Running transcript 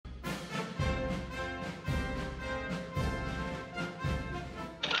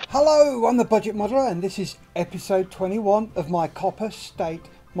Hello, I'm the Budget Modeler and this is episode 21 of my Copper State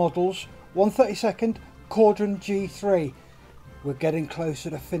Models 132nd Caudron GIII. We're getting closer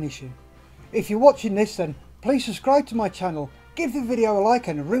to finishing. If you're watching this then please subscribe to my channel, give the video a like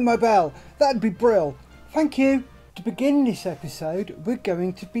and ring my bell, that'd be brill. Thank you. To begin this episode we're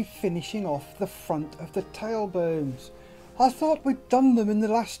going to be finishing off the front of the tail booms. I thought we'd done them in the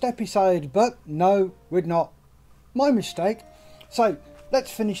last episode but no, we'd not. My mistake. So let's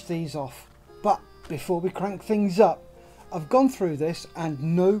finish these off, but before we crank things up, I've gone through this and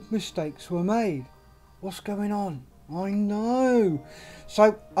no mistakes were made. What's going on? I know.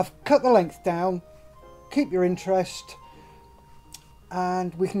 So I've cut the length down, keep your interest,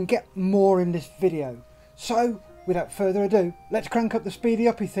 and we can get more in this video. So without further ado, let's crank up the speedy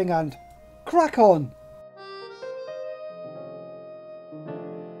uppy thing and crack on.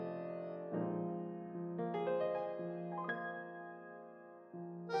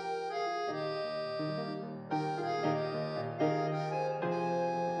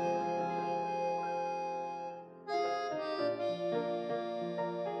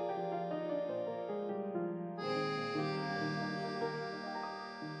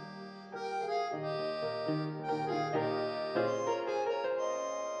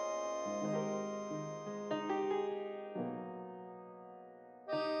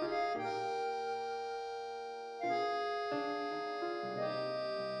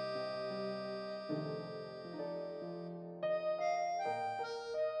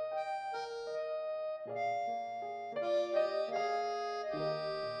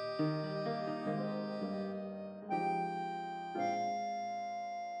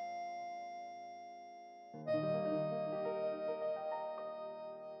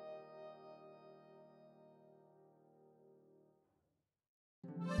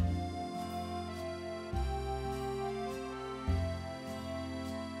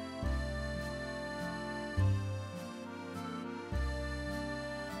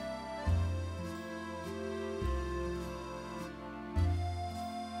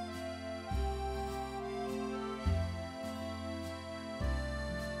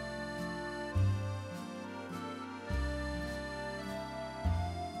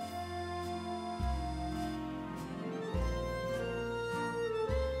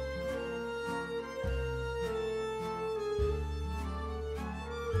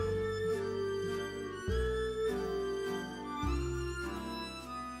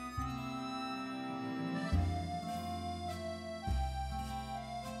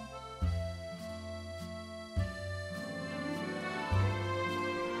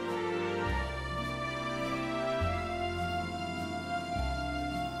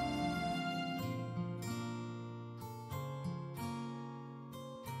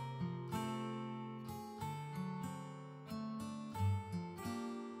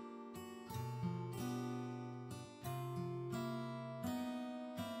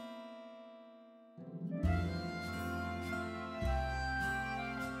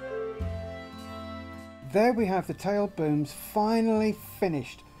 There we have the tail booms finally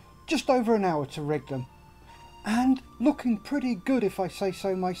finished. Just over an hour to rig them. And looking pretty good if I say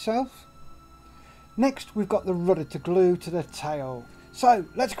so myself. Next we've got the rudder to glue to the tail. So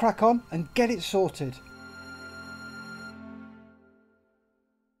let's crack on and get it sorted.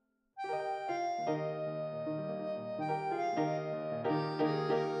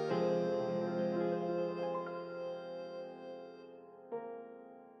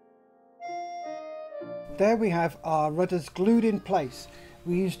 There we have our rudders glued in place.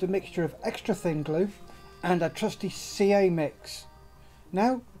 We used a mixture of extra thin glue and a trusty CA mix.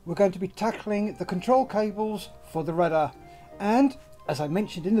 Now we're going to be tackling the control cables for the rudder. And as I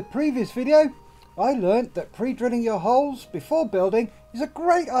mentioned in the previous video, I learnt that pre-drilling your holes before building is a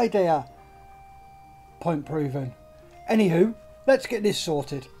great idea. Point proven. Anywho, let's get this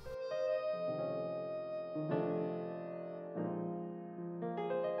sorted.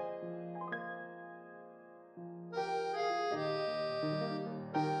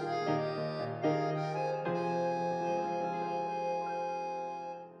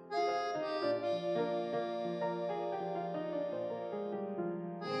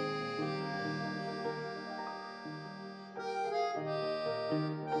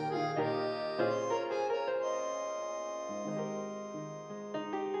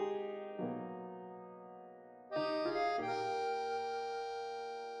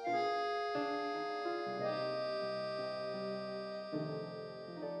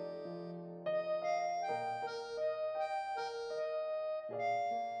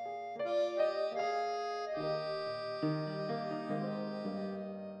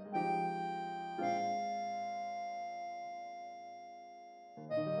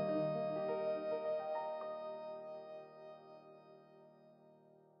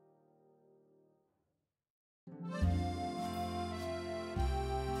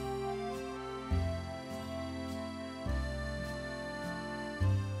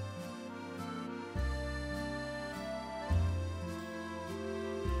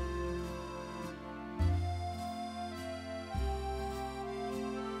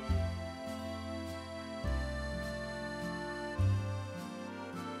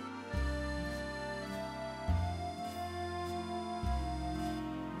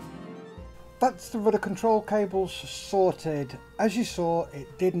 That's the rudder control cables sorted. As you saw,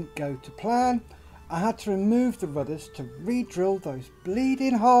 it didn't go to plan. I had to remove the rudders to re-drill those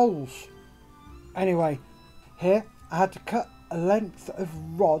bleeding holes. Anyway, here I had to cut a length of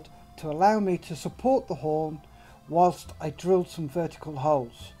rod to allow me to support the horn whilst I drilled some vertical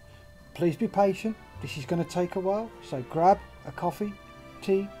holes. Please be patient, this is going to take a while, so grab a coffee,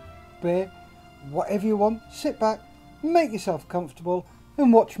 tea, beer, whatever you want, sit back, make yourself comfortable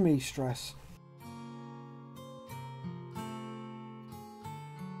and watch me stress.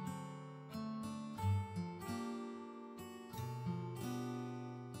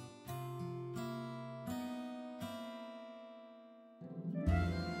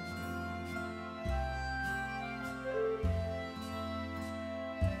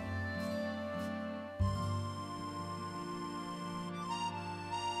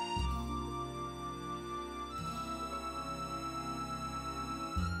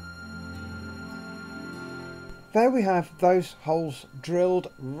 There we have those holes drilled,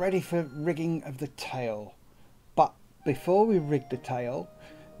 ready for rigging of the tail. But before we rig the tail,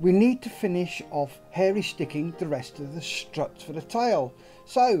 we need to finish off hairy sticking the rest of the struts for the tail.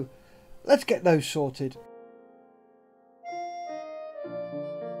 So let's get those sorted.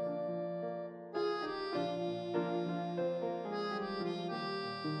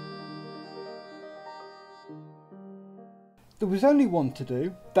 There was only one to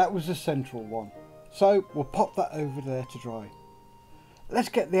do, that was the central one. So we'll pop that over there to dry. Let's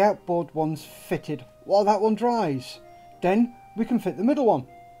get the outboard ones fitted while that one dries. Then we can fit the middle one.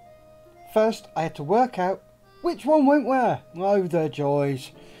 First I had to work out which one went where. Oh, the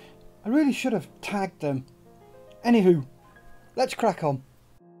joys. I really should have tagged them. Anywho, let's crack on.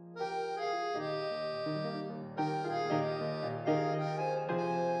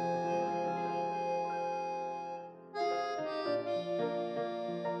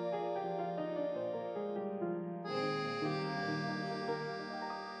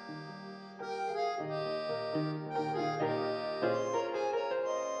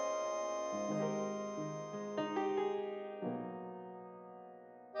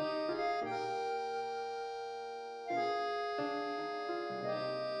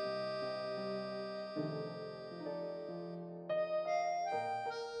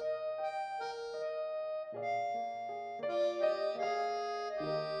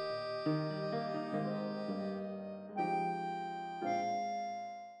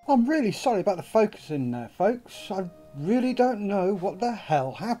 I'm really sorry about the focusing there, folks. I really don't know what the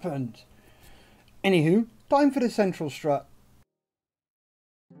hell happened. Anywho, time for the central strut.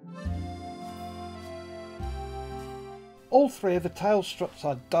 All three of the tail struts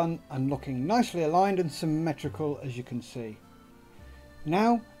are done and looking nicely aligned and symmetrical, as you can see.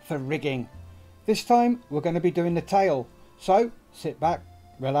 Now for rigging. This time we're going to be doing the tail, so sit back,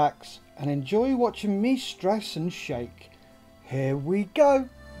 relax and enjoy watching me stress and shake. Here we go.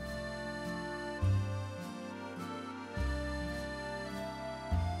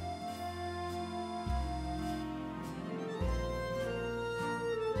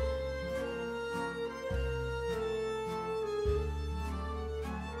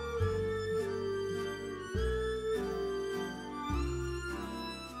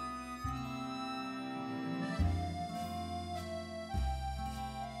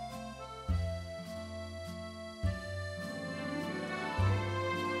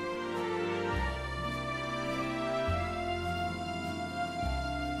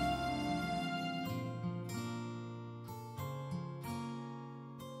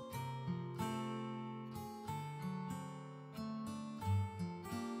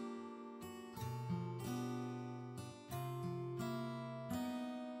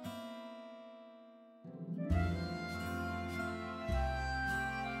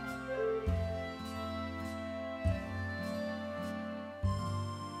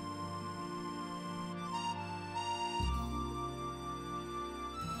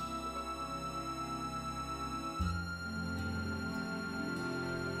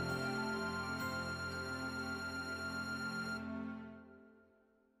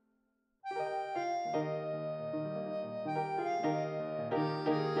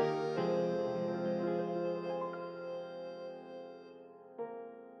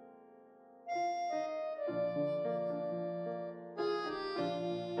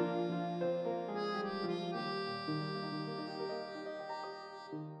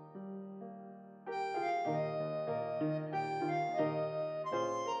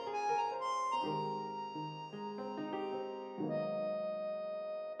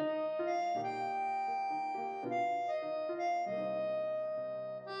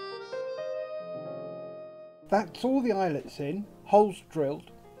 That's all the eyelets in, holes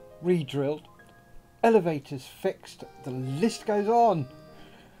drilled, re-drilled elevators fixed, the list goes on.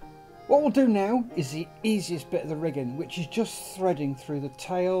 What we'll do now is the easiest bit of the rigging, which is just threading through the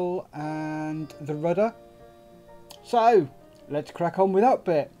tail and the rudder. So let's crack on with that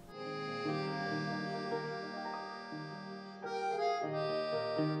bit.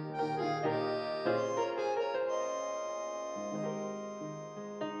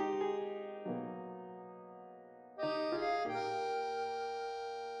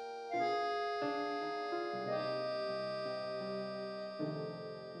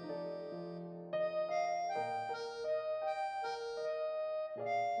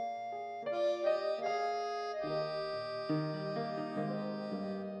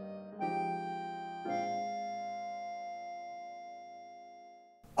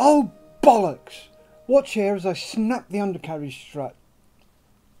 Oh bollocks! Watch here as I snap the undercarriage strut.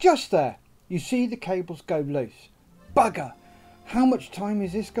 Just there, you see the cables go loose. Bugger! How much time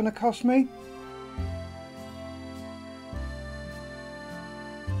is this going to cost me?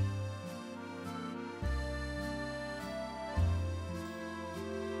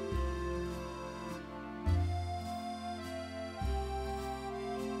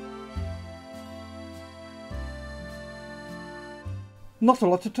 Not a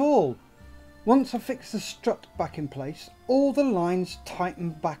lot at all. Once I fix the strut back in place, all the lines tighten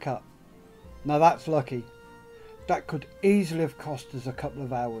back up. Now that's lucky. That could easily have cost us a couple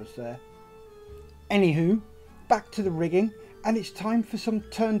of hours there. Anywho, back to the rigging, and it's time for some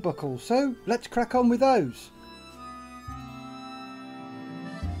turnbuckles, so let's crack on with those.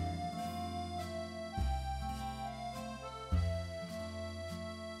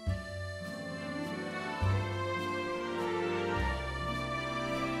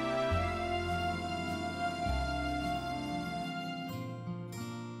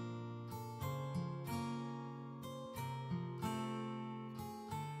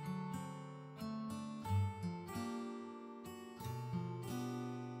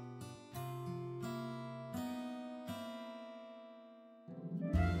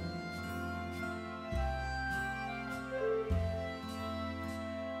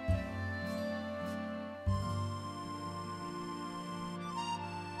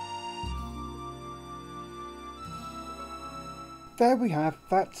 There we have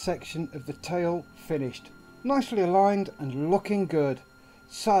that section of the tail finished, nicely aligned and looking good.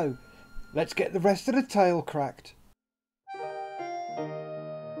 So let's get the rest of the tail cracked.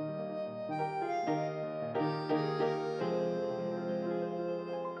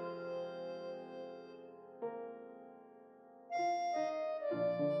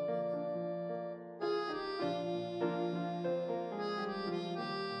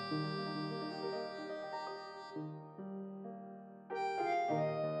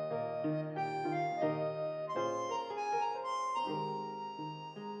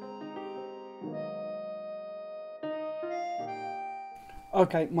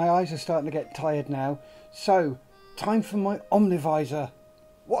 Okay, my eyes are starting to get tired now, so time for my omnivisor.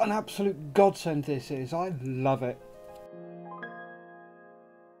 What an absolute godsend this is, I love it.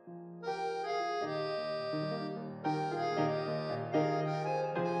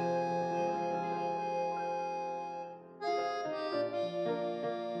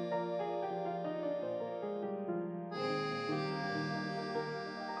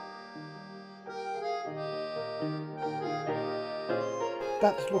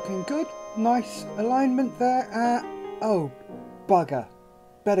 That's looking good, nice alignment there. Oh bugger,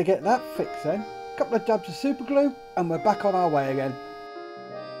 better get that fixed then. Couple of dabs of super glue and we're back on our way again.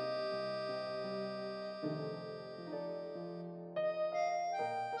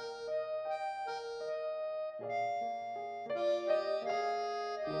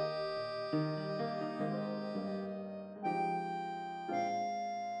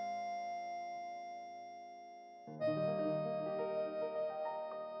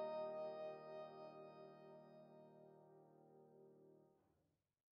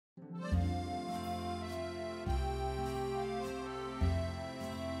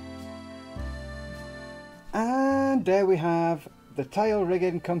 And there we have the tail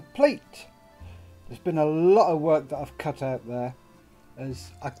rigging complete. There's been a lot of work that I've cut out there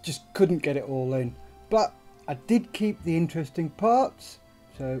as I just couldn't get it all in, but I did keep the interesting parts,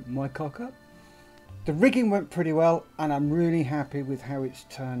 so my cock up. The rigging went pretty well and I'm really happy with how it's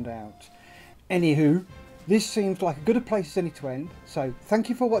turned out. Anywho, this seems like as good a place as any to end, so thank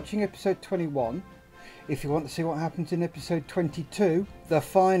you for watching episode 21. If you want to see what happens in episode 22, the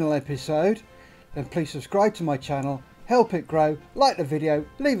final episode, then please subscribe to my channel, help it grow, like the video,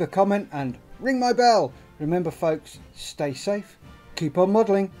 leave a comment and ring my bell. Remember folks, stay safe, keep on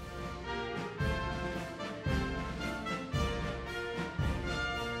modelling.